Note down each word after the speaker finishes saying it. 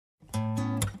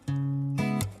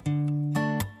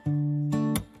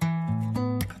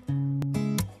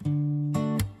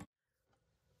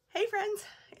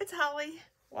Holly.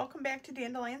 Welcome back to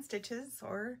Dandelion Stitches,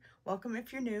 or welcome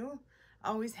if you're new.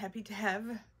 Always happy to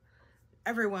have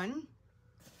everyone.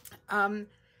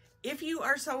 If you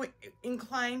are so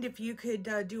inclined, if you could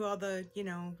do all the,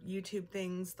 YouTube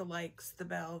things, the likes, the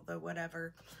bell, the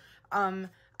whatever.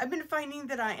 I've been finding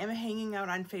that I am hanging out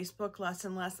on Facebook less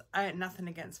and less. Nothing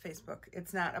against Facebook.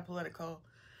 It's not a political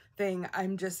thing. I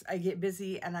get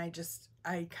busy and I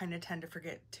kind of tend to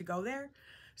forget to go there.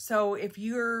 So if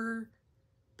you're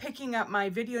picking up my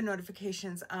video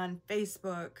notifications on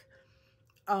Facebook,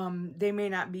 they may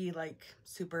not be like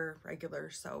super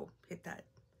regular, so hit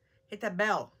that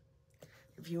bell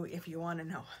if you want to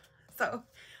know. So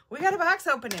we got a box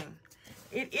opening.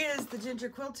 It is the Ginger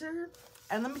Quilter,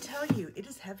 and let me tell you, it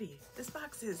is heavy. This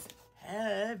box is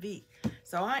heavy,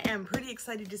 so I am pretty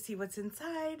excited to see what's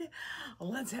inside.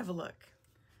 Let's have a look.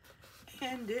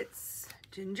 And it's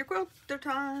Ginger Quilter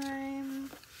time.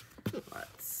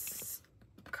 Let's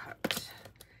cut.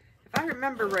 If I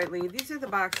remember rightly, these are the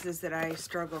boxes that I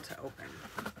struggle to open.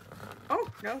 Oh,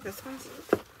 no, this one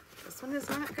is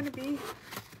not going to be.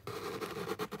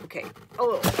 Okay, a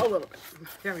little bit.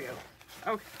 There we go.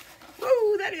 Okay.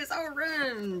 Whoa, that is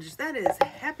orange. That is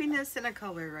happiness in a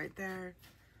color right there.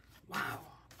 Wow.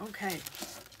 Okay.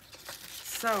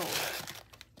 So,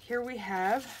 here we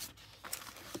have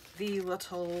the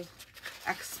little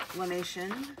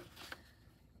explanation.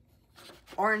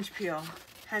 Orange peel,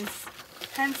 hence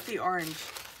the orange.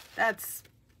 That's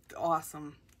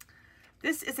awesome.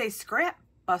 This is a scrap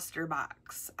buster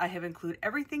box. I have included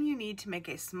everything you need to make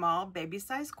a small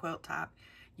baby-sized quilt top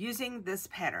using this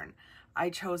pattern. I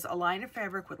chose a line of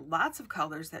fabric with lots of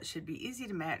colors that should be easy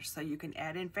to match, so you can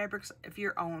add in fabrics of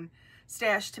your own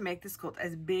stash to make this quilt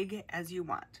as big as you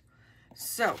want.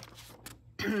 So,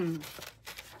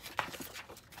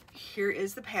 here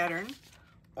is the pattern,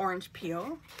 orange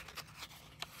peel.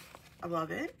 I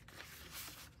love it.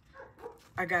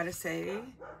 I gotta say,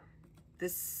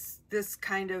 this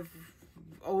kind of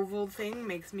oval thing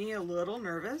makes me a little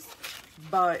nervous,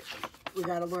 but we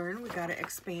gotta learn, we gotta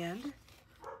expand.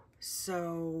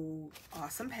 So,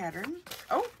 awesome pattern.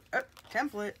 Oh,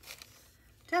 template.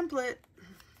 Template.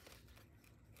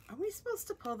 Are we supposed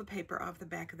to pull the paper off the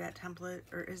back of that template,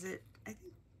 or is it?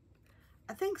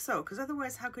 I think so, because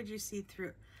otherwise, how could you see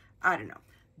through? I don't know.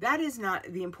 That is not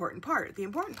the important part. The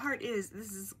important part is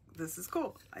this is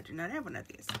cool. I do not have one of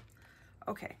these.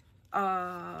 Okay.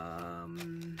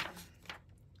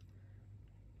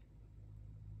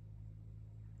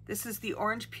 This is the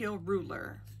orange peel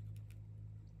ruler.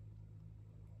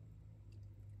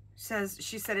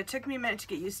 She said it took me a minute to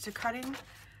get used to cutting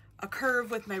a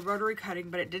curve with my rotary cutting,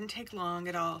 but it didn't take long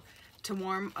at all to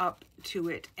warm up to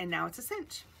it, and now it's a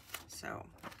cinch. So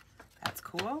that's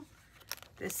cool.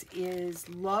 This is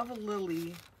Love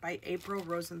Lily by April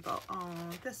Rosenthal. Oh,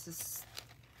 this is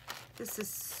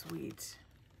sweet.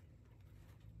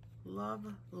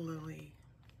 Love Lily.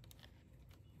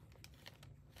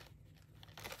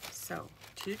 So,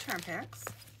 2 charm packs.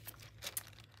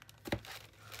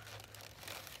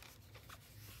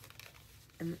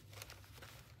 And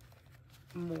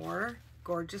more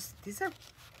gorgeous. These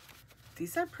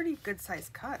are pretty good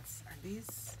sized cuts. Are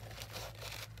these?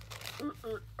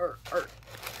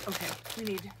 Okay,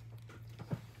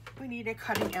 we need a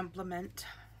cutting implement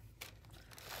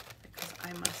because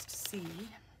I must see.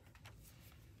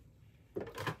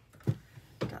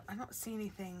 I don't see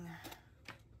anything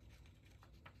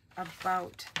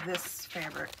about this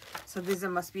fabric, so these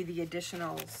must be the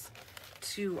additionals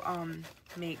to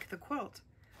make the quilt.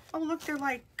 Oh, look, they're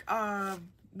like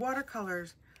watercolor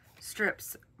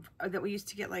strips that we used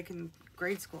to get like in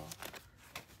grade school.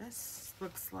 This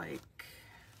looks like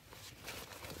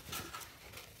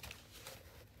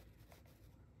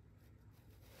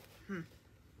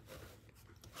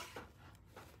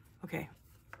okay,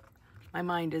 my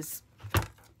mind is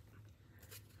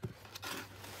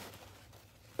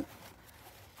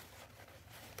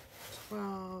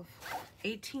 12,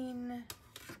 18.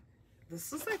 Is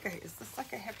this like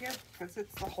a happy hour? Because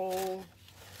it's the whole.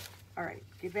 All right,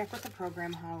 get back with the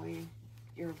program, Holly.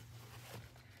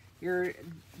 You're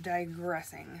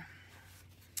digressing.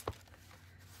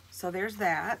 So there's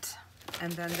that,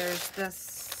 and then there's this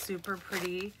super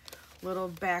pretty little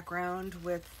background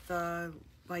with the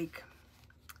like.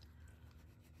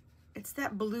 It's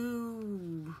that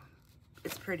blue.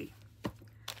 It's pretty.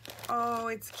 Oh,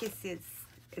 it's kisses.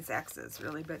 It's X's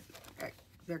really, but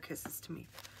they're kisses to me.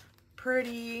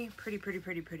 Pretty, pretty, pretty,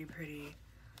 pretty, pretty, pretty.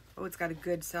 Oh, it's got a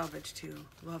good selvage too.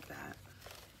 Love that.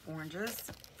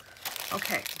 Oranges.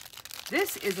 Okay,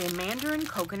 this is a Mandarin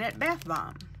Coconut Bath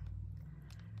Bomb.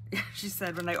 She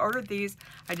said, when I ordered these,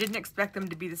 I didn't expect them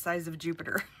to be the size of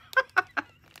Jupiter.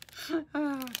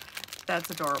 That's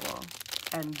adorable.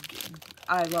 And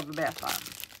I love a bath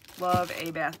bomb. Love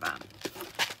a bath bomb.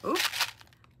 Oop.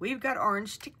 We've got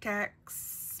orange Tic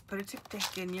Tacs. Put a Tic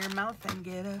Tac in your mouth and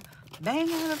get a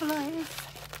bang out of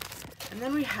life. And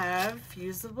then we have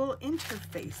fusible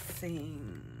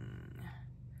interfacing.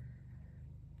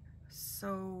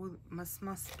 So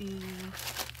must be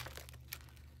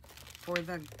for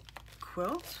the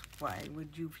quilt. Why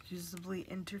would you fusibly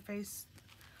interface?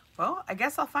 Well, I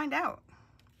guess I'll find out.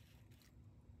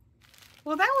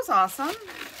 Well, that was awesome.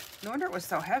 No wonder it was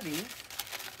so heavy.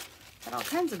 Had all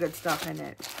kinds of good stuff in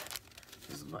it.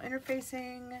 Fusible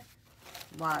interfacing,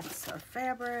 lots of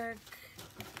fabric,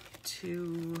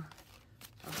 2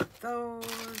 of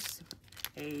those,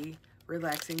 a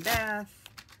relaxing bath,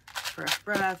 fresh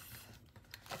breath,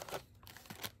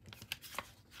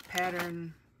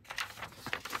 pattern.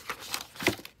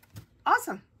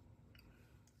 Awesome.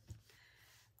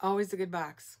 Always a good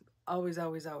box. Always,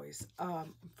 always, always.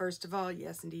 First of all,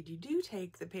 yes, indeed, you do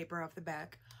take the paper off the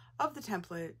back of the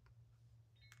template.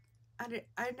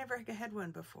 I never had one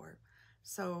before.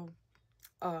 So,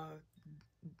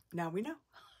 now we know.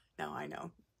 Now I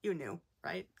know. You knew,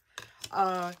 right?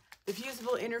 The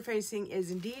fusible interfacing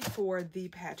is indeed for the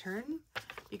pattern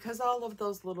because all of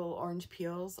those little orange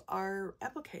peels are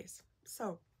appliques.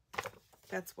 So,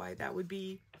 that's why that would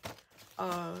be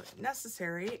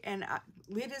necessary. And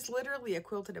it is literally a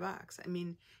quilted box. I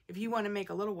mean, if you want to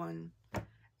make a little one,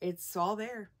 it's all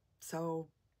there. So,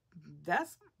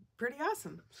 that's pretty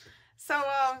awesome. So,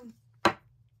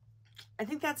 I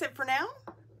think that's it for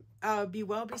now. Be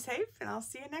well, be safe, and I'll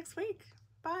see you next week.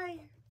 Bye.